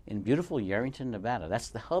 days, in beautiful Yerington, Nevada. That's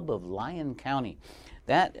the hub of Lyon County.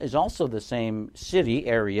 That is also the same city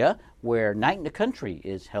area where Night in the Country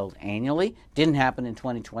is held annually. Didn't happen in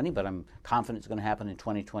 2020, but I'm confident it's going to happen in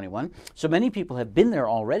 2021. So many people have been there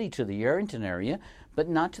already to the Yerington area, but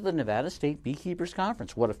not to the Nevada State Beekeepers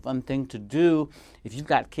Conference. What a fun thing to do. If you've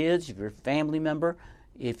got kids, if you're a family member,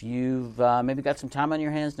 if you've maybe got some time on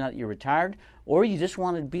your hands now that you're retired, or you just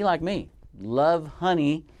want to be like me, love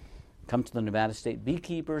honey, come to the Nevada State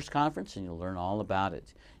Beekeepers Conference and you'll learn all about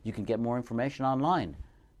it. You can get more information online,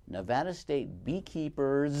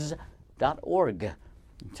 nevadastatebeekeepers.org.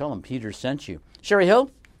 Tell them Peter sent you. Sherry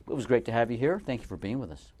Hill, it was great to have you here. Thank you for being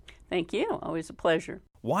with us. Thank you. Always a pleasure.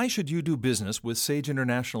 Why should you do business with Sage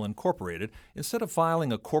International Incorporated instead of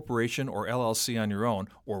filing a corporation or LLC on your own,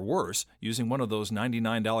 or worse, using one of those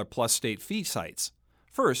 $99 plus state fee sites?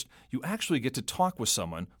 First, you actually get to talk with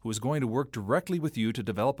someone who is going to work directly with you to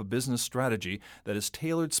develop a business strategy that is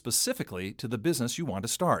tailored specifically to the business you want to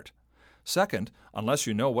start. Second, unless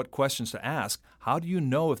you know what questions to ask, how do you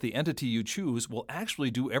know if the entity you choose will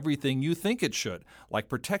actually do everything you think it should, like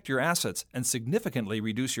protect your assets and significantly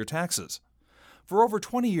reduce your taxes? For over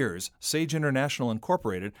 20 years, Sage International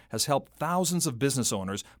Incorporated has helped thousands of business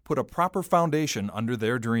owners put a proper foundation under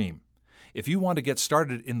their dream. If you want to get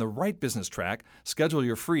started in the right business track, schedule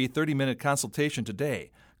your free 30-minute consultation today.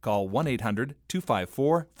 Call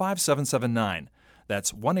 1-800-254-5779.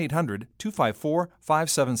 That's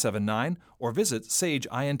 1-800-254-5779 or visit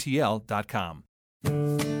sageintl.com.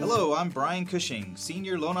 Hello, I'm Brian Cushing,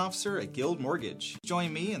 Senior Loan Officer at Guild Mortgage.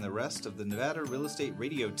 Join me and the rest of the Nevada Real Estate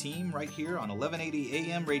Radio team right here on 1180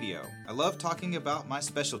 AM radio. I love talking about my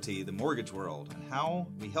specialty, the mortgage world, and how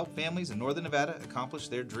we help families in Northern Nevada accomplish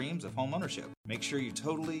their dreams of home ownership. Make sure you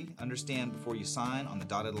totally understand before you sign on the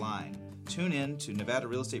dotted line. Tune in to Nevada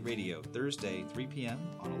Real Estate Radio, Thursday, 3 p.m.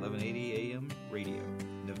 on 1180 AM radio.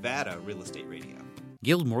 Nevada Real Estate Radio.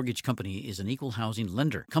 Guild Mortgage Company is an equal housing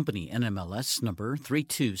lender. Company NMLS number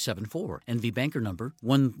 3274. NV Banker number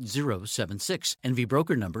 1076. NV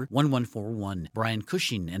Broker number 1141. Brian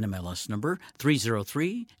Cushing NMLS number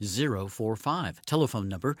 303045. Telephone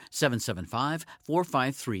number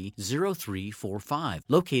 775-453-0345.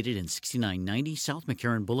 Located in 6990 South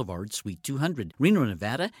McCarran Boulevard, Suite 200, Reno,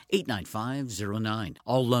 Nevada 89509.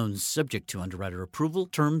 All loans subject to underwriter approval.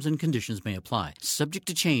 Terms and conditions may apply. Subject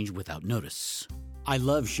to change without notice. I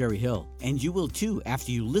love Sherry Hill, and you will too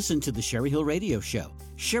after you listen to the Sherry Hill Radio Show.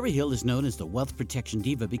 Sherry Hill is known as the wealth protection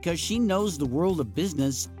diva because she knows the world of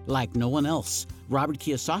business like no one else. Robert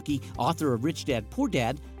Kiyosaki, author of Rich Dad, Poor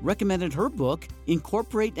Dad, recommended her book,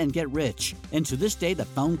 Incorporate and Get Rich. And to this day, the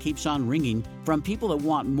phone keeps on ringing from people that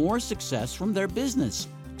want more success from their business.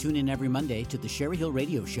 Tune in every Monday to the Sherry Hill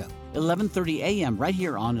Radio Show, 11:30 a.m. right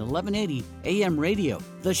here on 1180 a.m. radio.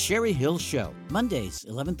 The Sherry Hill Show, Mondays,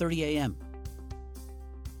 11:30 a.m.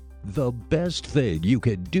 The best thing you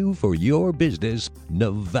can do for your business,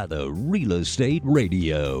 Nevada Real Estate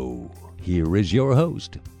Radio. Here is your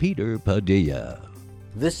host, Peter Padilla.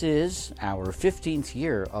 This is our 15th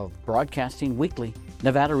year of broadcasting weekly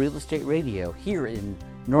Nevada Real Estate Radio here in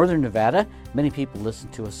Northern Nevada. Many people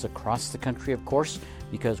listen to us across the country, of course,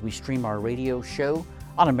 because we stream our radio show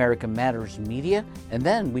on American Matters Media, and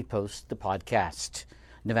then we post the podcast.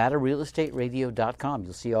 NevadaRealEstateRadio.com.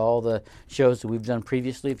 You'll see all the shows that we've done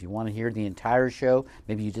previously. If you want to hear the entire show,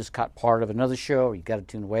 maybe you just caught part of another show or you got to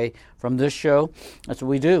tune away from this show, that's what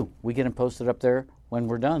we do. We get them posted up there when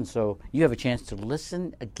we're done. So you have a chance to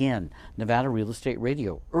listen again. Nevada Real Estate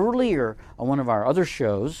Radio. Earlier on one of our other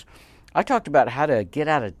shows, I talked about how to get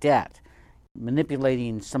out of debt,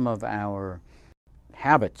 manipulating some of our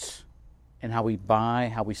habits and how we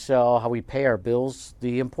buy, how we sell, how we pay our bills,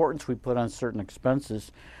 the importance we put on certain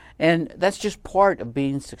expenses. And that's just part of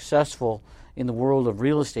being successful in the world of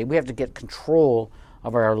real estate. We have to get control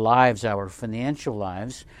of our lives, our financial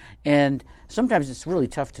lives. And sometimes it's really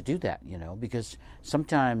tough to do that, because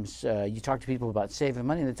sometimes you talk to people about saving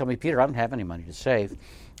money and they tell me, Peter, I don't have any money to save.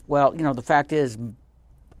 Well, the fact is,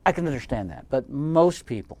 I can understand that. But most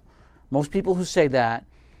people who say that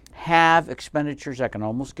have expenditures, I can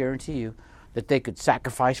almost guarantee you, that they could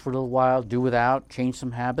sacrifice for a little while, do without, change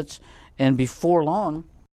some habits, and before long,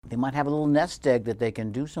 they might have a little nest egg that they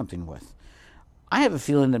can do something with. I have a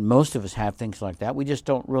feeling that most of us have things like that. We just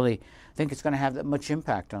don't really think it's going to have that much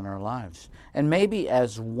impact on our lives. And maybe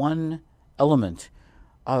as one element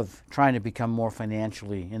of trying to become more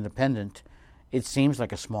financially independent, it seems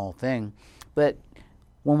like a small thing. But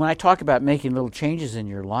when I talk about making little changes in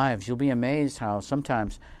your lives, you'll be amazed how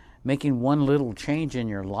sometimes making one little change in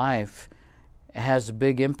your life has a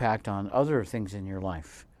big impact on other things in your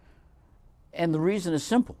life. And the reason is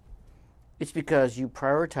simple. It's because you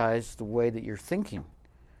prioritize the way that you're thinking.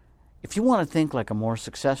 If you want to think like a more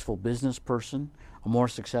successful business person, a more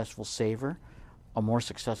successful saver, a more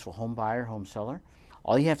successful home buyer, home seller,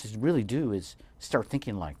 all you have to really do is start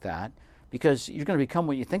thinking like that, because you're going to become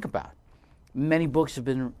what you think about. Many books have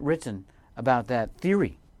been written about that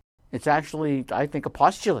theory. It's actually, I think, a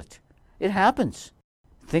postulate. It happens.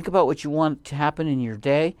 Think about what you want to happen in your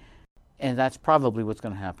day, and that's probably what's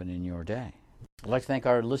going to happen in your day. I'd like to thank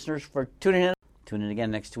our listeners for tuning in. Tune in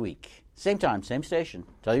again next week. Same time, same station.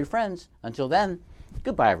 Tell your friends. Until then,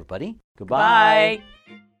 goodbye, everybody. Goodbye.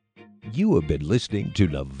 You have been listening to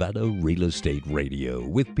Nevada Real Estate Radio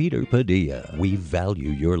with Peter Padilla. We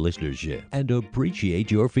value your listenership and appreciate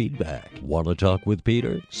your feedback. Want to talk with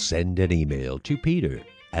Peter? Send an email to Peter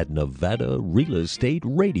at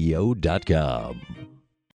NevadaRealEstateRadio.com.